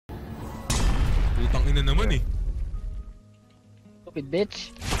na naman eh. Stupid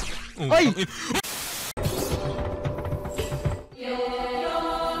bitch. Oh, Ay!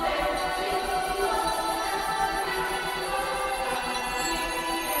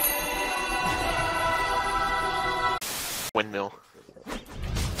 Windmill.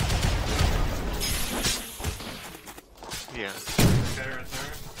 Yeah.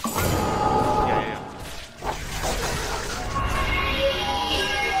 Yeah, yeah.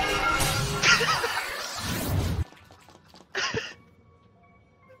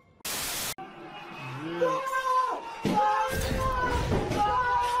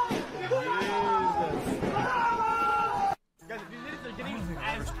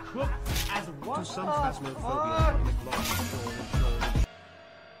 To some phasmophobia,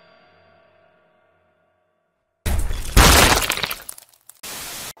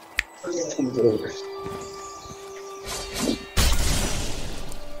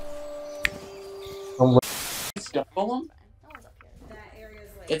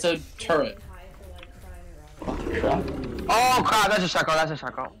 It's a turret. Oh crap, that's a circle, that's a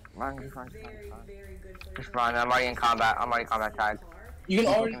circle. Just run, I'm already in combat, tag. You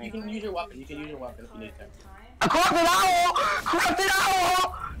can use your weapon. You can use your weapon if you need to. A corrupted owl! Corrupted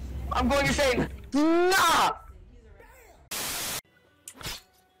owl! I'm going to say, nah!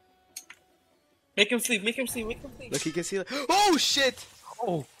 Make him sleep. Make him sleep. Make him sleep. Look, he can see. Oh shit!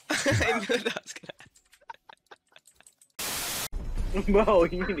 Oh. I knew that was gonna. Bro,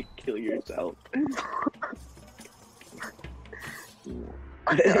 you need to kill yourself.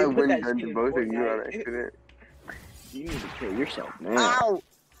 I went into both of you on accident. You need to kill yourself, man. Ow!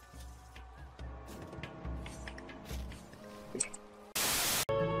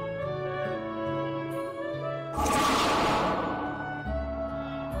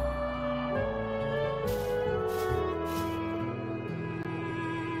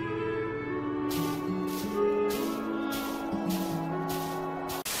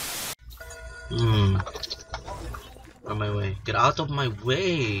 On my way. Get out of my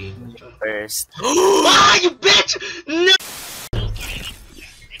way. First. Ah, you bitch! No!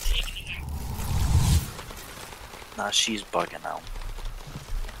 Nah, she's bugging out.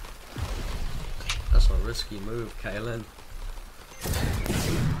 That's a risky move, Kaylin.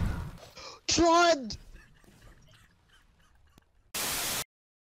 Trod!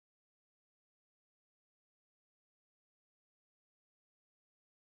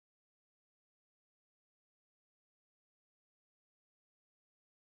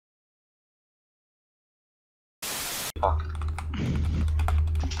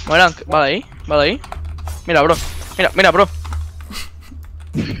 Bueno, vale ahí, vale ahí. Mira, bro. Mira, bro.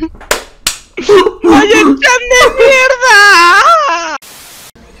 ¡Vaya chan de mierda!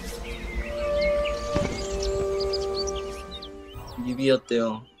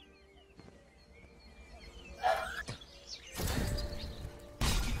 Idioteo.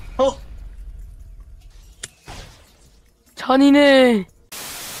 어? 잔이네.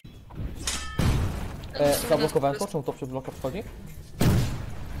 Zablokowałem to? Czemu to przy blokach wchodzi?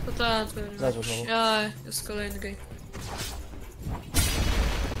 To tak, Leży znowu. ja, jest kolejny gej.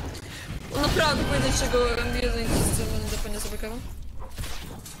 On naprawdę pojedynczego M1 zdecydowany do pania sobie kawę.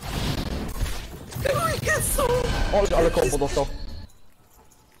 O, ale kombo dostał.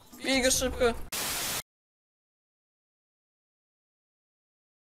 Bij go szybko.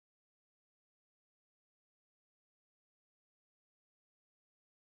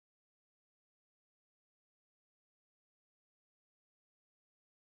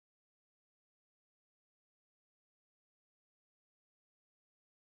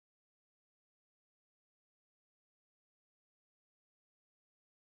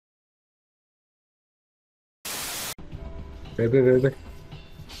 Wy.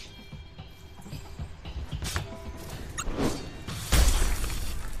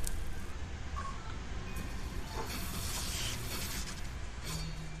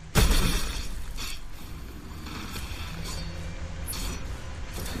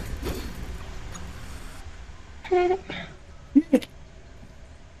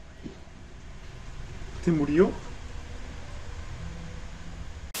 ¿Te murió?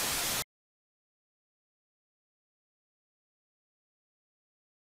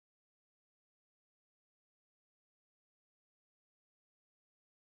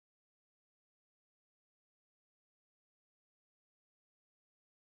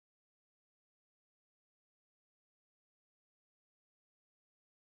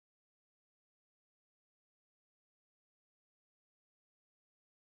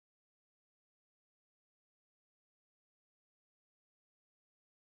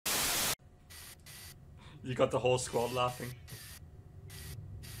 You got the whole squad laughing.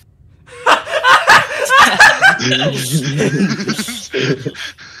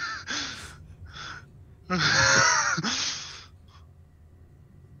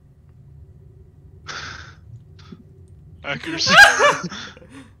 Accuracy.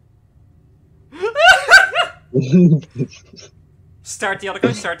 Start the other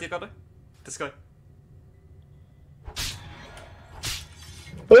guy, start the other. This guy.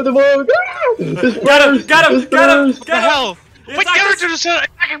 Get him! Get him! Get him! Get him! What the hell? Wait, get her to the center!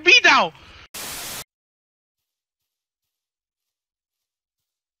 Attacking me now!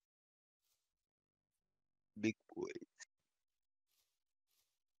 Big boy.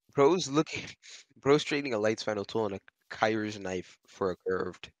 Bro's trading a light's final tool and a Kyre's knife for a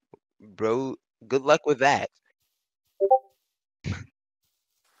curved. Bro, good luck with that.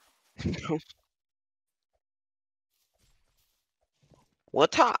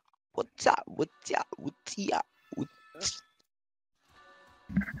 What's up? What's up? What's up? What's up? What's...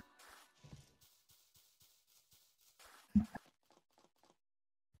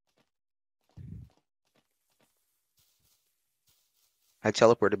 I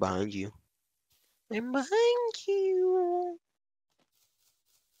teleported behind you. I'm behind you.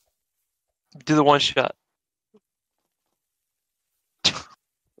 Do the one shot.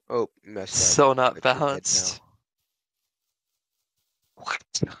 Oh, messed up. So not I feel bad balanced. now. What?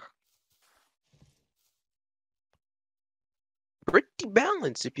 Pretty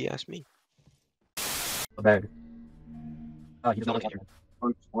balanced, if you ask me. A bag. He does not like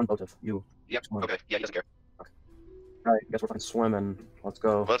one motive. You. Yep. Swim. Okay. Yeah, he doesn't care. Alright, guess we're fucking swimming. Let's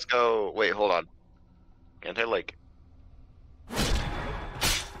go. Let's go. Wait, hold on. Can't I like?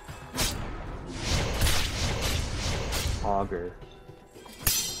 Auger.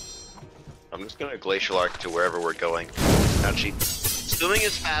 I'm just gonna glacial arc to wherever we're going. Actually, swimming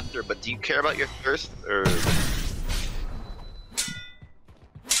is faster, but do you care about your thirst or?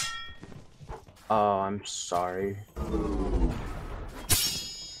 Oh, I'm sorry.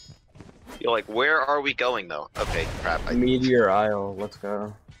 You're like, where are we going though? Okay, crap. Meteor Isle. Let's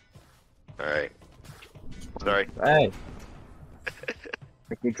go. All right. Sorry. Hey.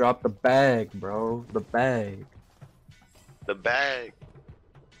 Make me drop the bag, bro. The bag. The bag.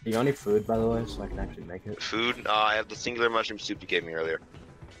 You got any food, by the way, so I can actually make it? Food? I have the singular mushroom soup you gave me earlier.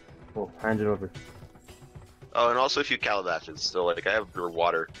 Cool. Hand it over. Oh, and also a few calabashes. So like, I have your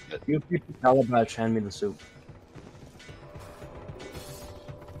water. But... You people calabash, hand me the soup.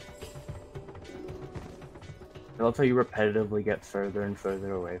 I love how you repetitively get further and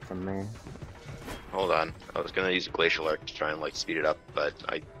further away from me. Hold on. I was gonna use a glacial arc to try and like speed it up, but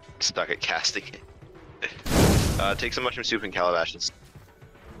I stuck at casting it. Take some mushroom soup and calabashes.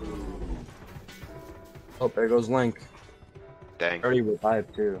 Oh, there goes Link. Dang. Already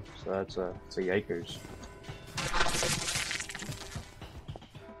revived too, so that's a yikers.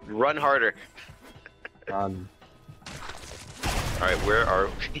 Run harder. Alright, where are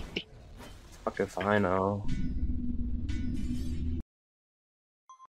we? Fuck if I know.